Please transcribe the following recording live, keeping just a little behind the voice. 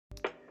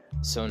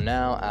So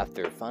now,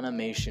 after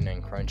Funimation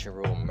and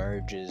Crunchyroll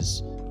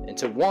merges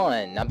into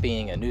one, not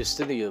being a new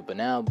studio, but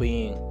now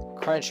being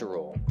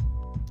Crunchyroll,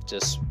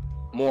 just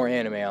more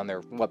anime on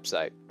their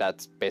website.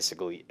 That's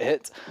basically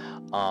it.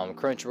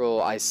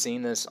 Crunchyroll, I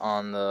seen this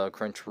on the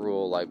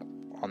Crunchyroll, like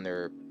on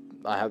their,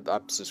 I've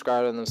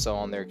subscribed to them, so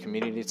on their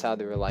community tab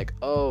they were like,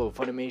 oh,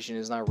 Funimation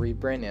is not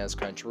rebranding as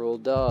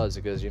Crunchyroll does,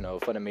 because you know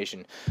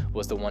Funimation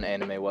was the one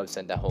anime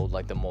website that hold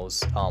like the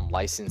most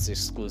license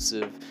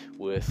exclusive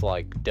with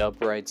like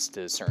dub rights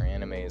to certain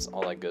animes,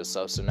 all that good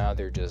stuff. So now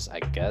they're just, I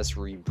guess,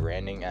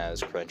 rebranding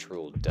as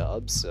Crunchyroll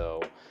dub.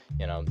 So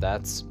you know,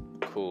 that's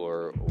cool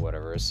or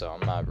whatever. So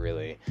I'm not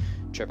really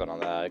tripping on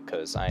that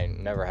because I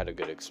never had a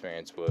good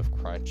experience with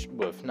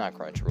not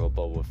Crunchyroll,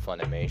 but with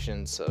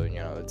Funimation. So you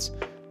know, it's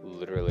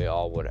literally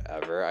all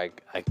whatever.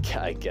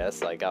 I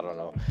guess, like, I don't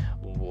know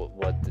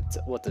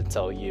what to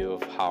tell you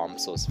of how I'm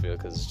supposed to feel,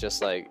 because it's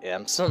just like,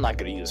 I'm still not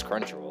gonna use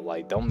Crunchyroll.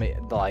 Like, don't make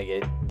like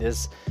it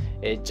just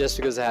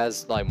because it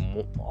has like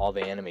all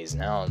the animes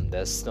now, and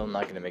that's still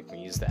not gonna make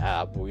me use the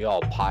app. We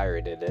all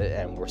pirated it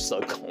and we're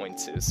still going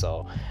to,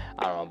 so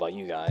I don't know about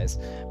you guys,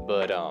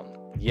 but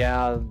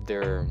yeah,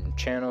 their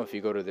channel, if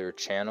you go to their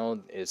channel,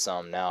 it's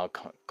now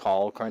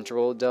called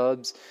Crunchyroll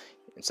Dubs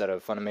instead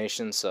of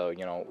Funimation. So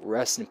you know,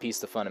 rest in peace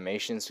to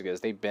Funimations,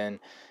 because they've been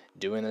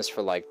doing this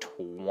for like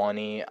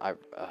 20,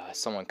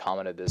 someone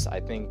commented this, I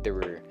think they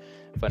were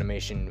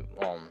Funimation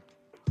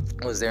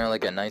was there in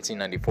like in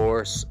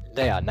 1994,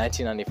 yeah,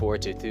 1994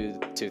 to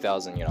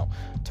 2000, you know,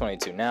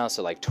 22 now,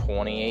 so like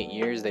 28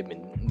 years they've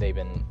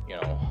been you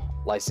know,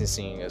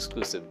 licensing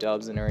exclusive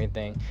dubs and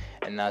everything,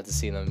 and now to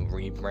see them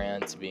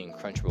rebrand to being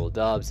Crunchyroll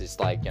dubs, it's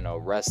like, you know,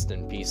 rest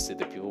in peace to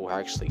the people who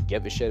actually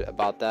give a shit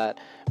about that.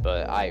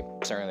 But I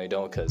certainly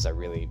don't, because I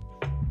really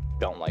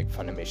don't like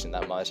Funimation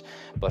that much.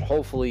 But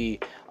hopefully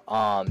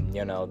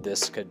you know,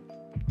 this could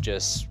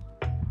just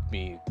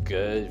be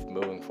good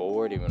moving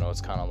forward, even though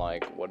it's kind of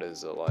like, what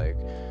is it, like,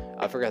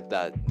 I forgot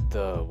that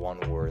the one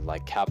word,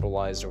 like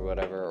capitalized or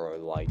whatever, or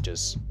like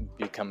just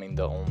becoming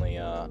the only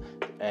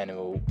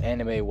anime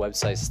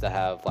websites that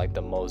have like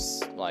the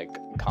most like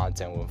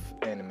content with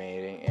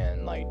animating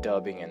and like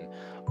dubbing and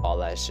all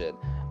that shit.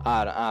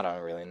 I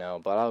don't really know,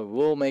 but I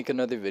will make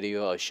another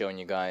video of showing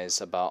you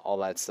guys about all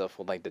that stuff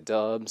with like the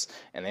dubs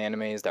and the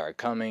animes that are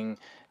coming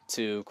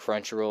to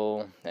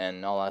Crunchyroll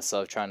and all that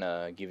stuff, trying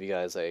to give you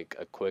guys like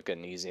a quick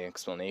and easy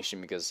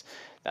explanation, because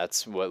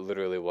that's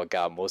literally what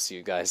got most of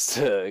you guys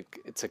to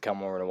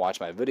come over and watch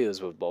my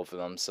videos with both of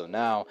them. So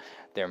now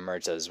they're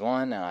merged as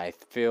one, and I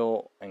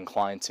feel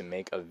inclined to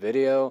make a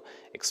video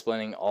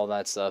explaining all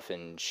that stuff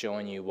and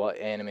showing you what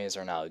animes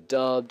are now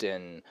dubbed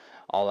and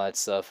all that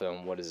stuff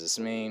and what does this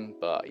mean.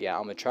 But yeah,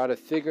 I'm gonna try to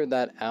figure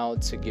that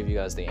out to give you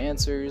guys the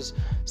answers,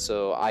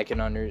 so I can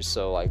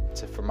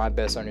for my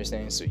best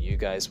understanding, so you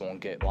guys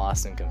won't get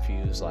lost and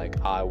confused like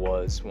I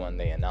was when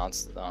they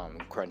announced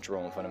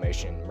Crunchyroll and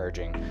Funimation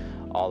merging,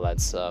 all that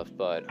stuff.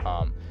 But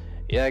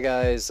yeah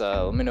guys,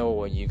 let me know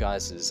what you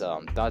guys'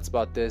 thoughts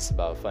about this,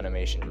 about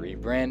Funimation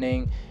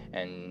rebranding,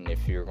 and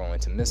if you're going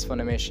to miss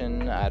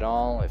Funimation at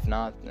all. If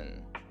not,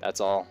 then that's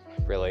all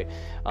really.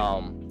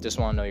 Just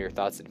want to know your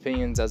thoughts and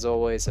opinions as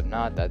always. If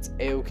not, that's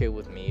a-okay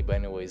with me. But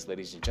anyways,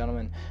 ladies and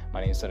gentlemen,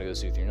 my name is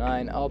Sonic239.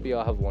 I hope you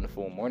all have a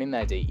wonderful morning,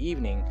 night, day,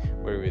 evening,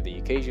 wherever the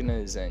occasion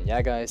is. And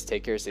yeah guys,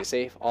 take care, stay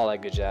safe, all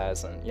that good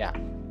jazz, and yeah,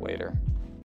 later.